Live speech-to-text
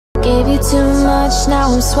Gave you too much,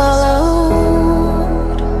 now I'm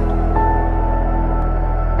swallowed.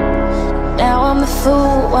 Now I'm a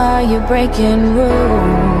fool while you're breaking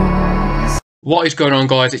rules. What is going on,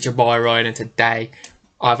 guys? It's your boy Ryan, and today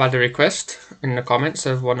I've had a request in the comments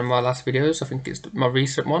of one of my last videos. I think it's my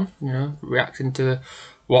recent one, you know, reacting to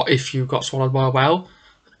what if you got swallowed by a whale.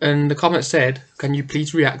 And the comment said, can you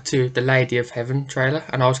please react to the Lady of Heaven trailer?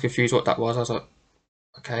 And I was confused what that was. I was like,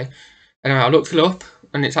 okay. Anyway, I looked it up,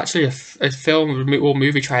 and it's actually a film or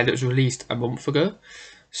movie trailer that was released a month ago.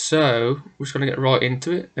 So we're just going to get right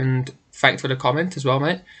into it. And thanks for the comment as well,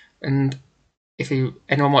 mate. And if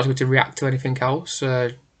anyone wants me to react to anything else,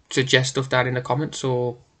 suggest stuff down in the comments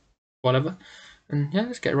or whatever. And yeah,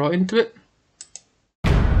 let's get right into it.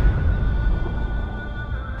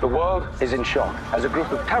 The world is in shock as a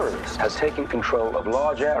group of terrorists has taken control of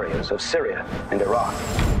large areas of Syria and Iraq.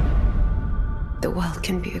 The world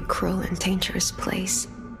can be a cruel and dangerous place.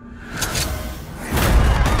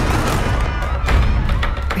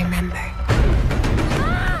 Remember,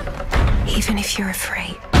 even if you're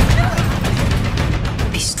afraid,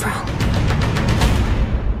 be strong.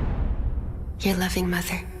 Your loving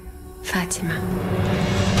mother, Fatima.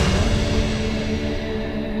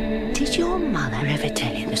 Did your mother ever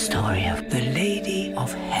tell you the story of the Lady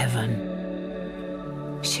of Heaven?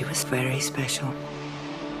 She was very special.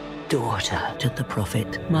 Daughter to the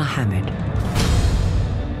Prophet Muhammad.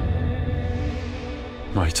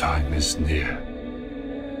 My time is near.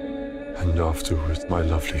 And afterwards, my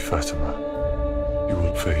lovely Fatima, you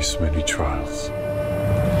will face many trials.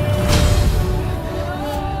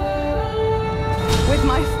 With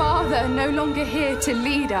my father no longer here to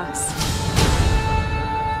lead us,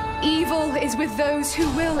 evil is with those who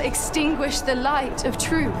will extinguish the light of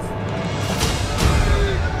truth.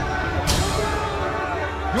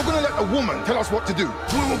 You're gonna let a woman tell us what to do?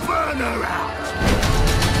 We will burn her out!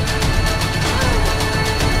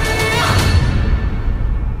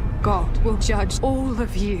 God will judge all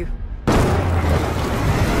of you.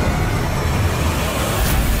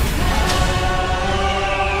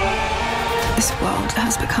 This world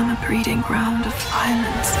has become a breeding ground of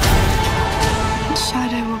violence.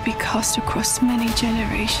 Shadow will be cast across many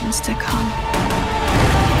generations to come.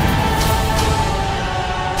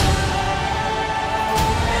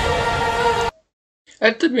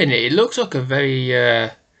 At the minute, it looks like a very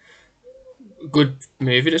good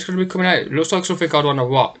movie that's going to be coming out. It looks like something I'd want to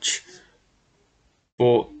watch.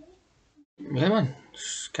 But, yeah, man,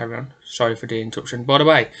 just carry on. Sorry for the interruption. By the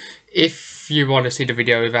way, if you want to see the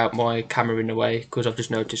video without my camera in the way, because I've just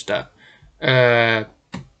noticed that, I'll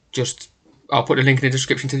put the link in the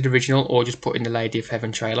description to the original, or just put in the Lady of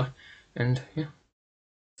Heaven trailer. And, yeah.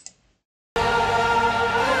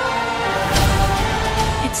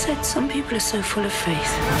 It said some people are so full of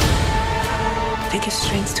faith. They give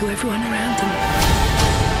strength to everyone around them.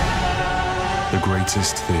 The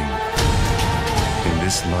greatest thing in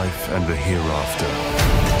this life and the hereafter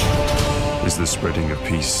is the spreading of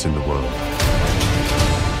peace in the world.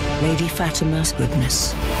 Lady Fatima's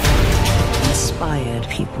goodness inspired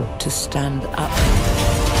people to stand up,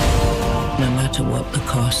 no matter what the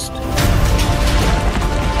cost.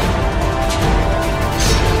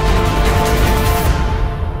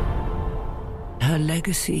 Her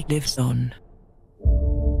legacy lives on.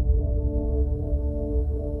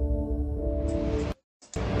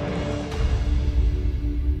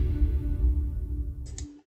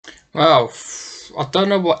 Well, I don't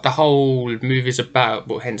know what the whole movie's about,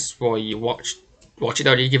 but hence why you watch it,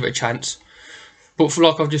 or you give it a chance. But for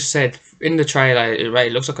like I've just said, in the trailer, it really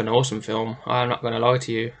looks like an awesome film. I'm not going to lie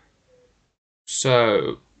to you.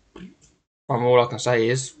 So, all I can say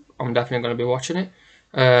is, I'm definitely going to be watching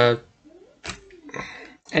it.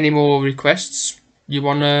 Any more requests you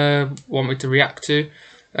want me to react to?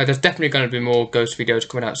 There's definitely going to be more ghost videos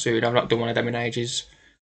coming out soon. I've not done one of them in ages.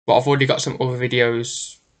 But I've already got some other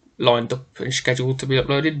videos lined up and scheduled to be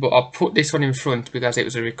uploaded. But I'll put this one in front because it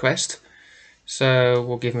was a request. So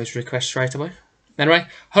we'll give him his request straight away. Anyway,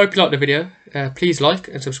 hope you liked the video. Please like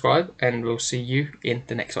and subscribe, and we'll see you in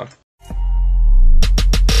the next one.